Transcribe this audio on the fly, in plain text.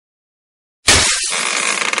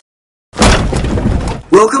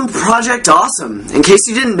Welcome to Project Awesome. In case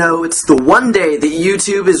you didn't know, it's the one day that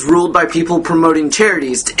YouTube is ruled by people promoting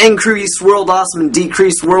charities to increase world awesome and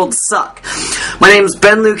decrease world suck. My name is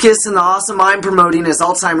Ben Lucas, and the awesome I'm promoting is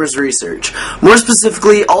Alzheimer's research. More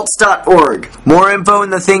specifically, alts.org. More info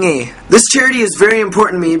in the thingy. This charity is very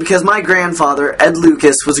important to me because my grandfather, Ed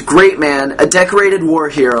Lucas, was a great man, a decorated war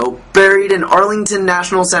hero, buried in Arlington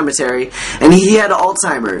National Cemetery, and he had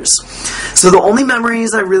Alzheimer's. So the only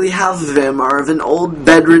memories I really have of him are of an old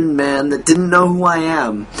bedridden man that didn't know who I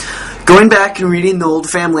am. Going back and reading the old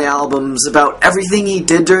family albums about everything he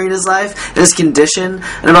did during his life and his condition,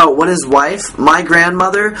 and about what his wife, my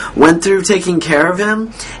grandmother, went through taking care of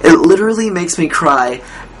him, it literally makes me cry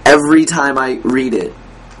every time I read it.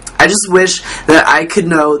 I just wish that I could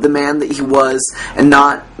know the man that he was and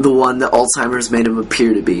not the one that Alzheimer's made him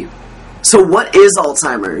appear to be. So what is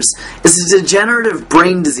Alzheimer's? It's a degenerative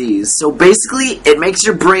brain disease. So basically, it makes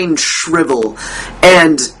your brain shrivel,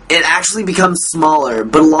 and it actually becomes smaller.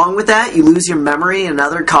 But along with that, you lose your memory and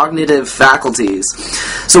other cognitive faculties.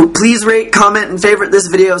 So please rate, comment, and favorite this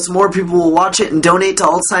video so more people will watch it and donate to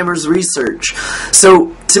Alzheimer's research.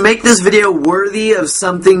 So to make this video worthy of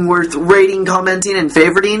something worth rating, commenting, and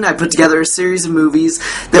favoriting, I put together a series of movies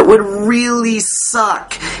that would really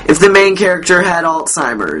suck if the main character had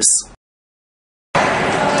Alzheimer's.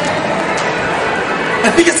 I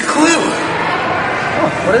think it's a clue. Oh,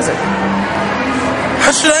 what is it?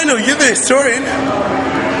 How should I know? You're the historian.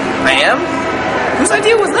 I am? Whose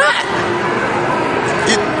idea was that?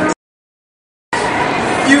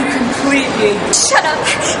 You completely... Shut up!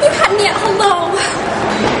 You had me at hello!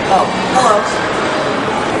 Oh, hello.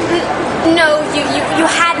 No, you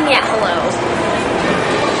had me at hello.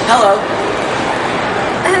 Hello.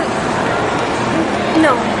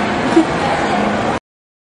 No.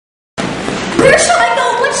 Where should I go?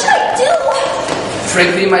 What should I do?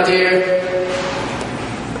 Frankly, my dear...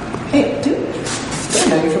 Hey, dude, do I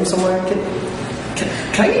know you from somewhere? Can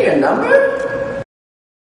I get your number?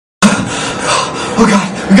 Oh God,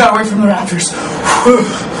 we got away from the Raptors.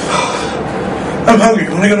 I'm hungry.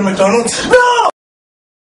 Want to go to McDonald's? No!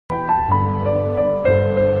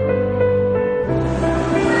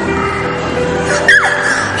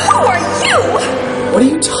 Who are you? What are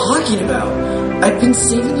you talking about? I've been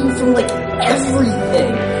saving you from, like,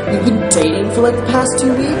 everything. We've been dating for, like, the past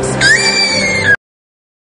 2 weeks.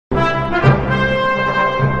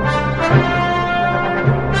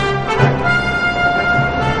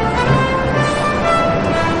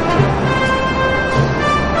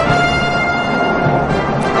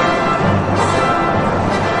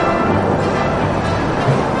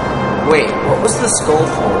 Wait, what was the skull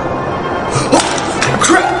for? Oh,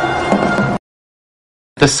 crap!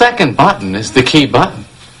 The second button is the key button.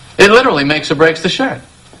 It literally makes or breaks the shirt.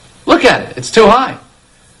 Look at it. It's too high.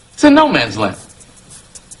 It's in no man's land.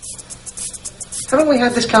 Haven't we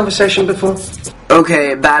had this conversation before?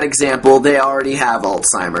 Okay, bad example. They already have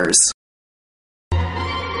Alzheimer's.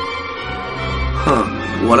 Huh.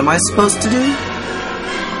 What am I supposed to do?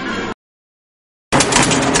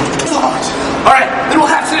 Alright, then we'll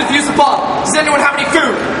have to defuse the bomb. Does anyone have any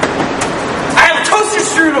food? I have a toaster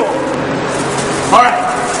strudel! Alright,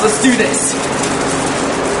 let's do this.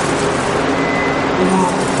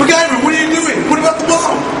 MacGyver, what are you doing? What about the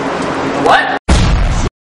bomb? What?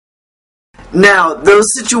 Now,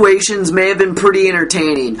 those situations may have been pretty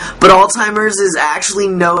entertaining, but Alzheimer's is actually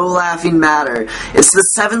no laughing matter. It's the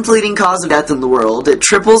 7th leading cause of death in the world. It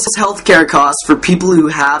triples healthcare costs for people who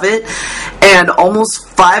have it, and almost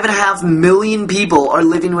 5.5 million people are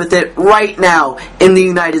living with it right now in the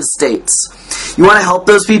United States. You want to help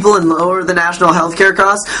those people and lower the national healthcare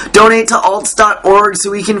costs? Donate to alts.org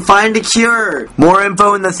so we can find a cure. More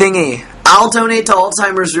info in the thingy. I'll donate to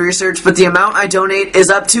Alzheimer's research, but the amount I donate is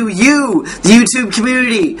up to you, the YouTube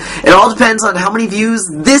community. It all depends on how many views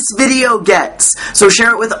this video gets. So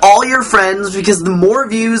share it with all your friends, because the more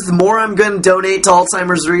views, the more I'm going to donate to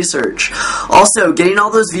Alzheimer's research. Also, getting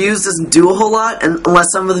all those views doesn't do a whole lot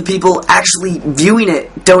unless some of the people actually viewing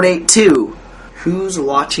it donate too. Who's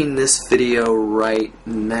watching this video right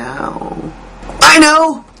now? I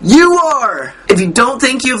know! You are! If you don't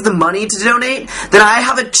think you have the money to donate, then I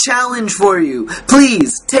have a challenge for you.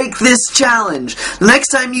 Please, take this challenge. The next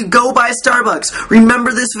time you go by Starbucks,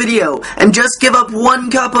 remember this video, and just give up 1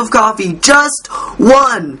 cup of coffee. Just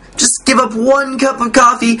one! Just give up 1 cup of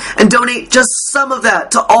coffee and donate just some of that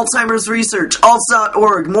to Alzheimer's research,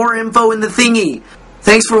 alts.org. More info in the thingy.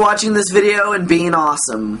 Thanks for watching this video and being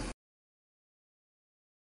awesome.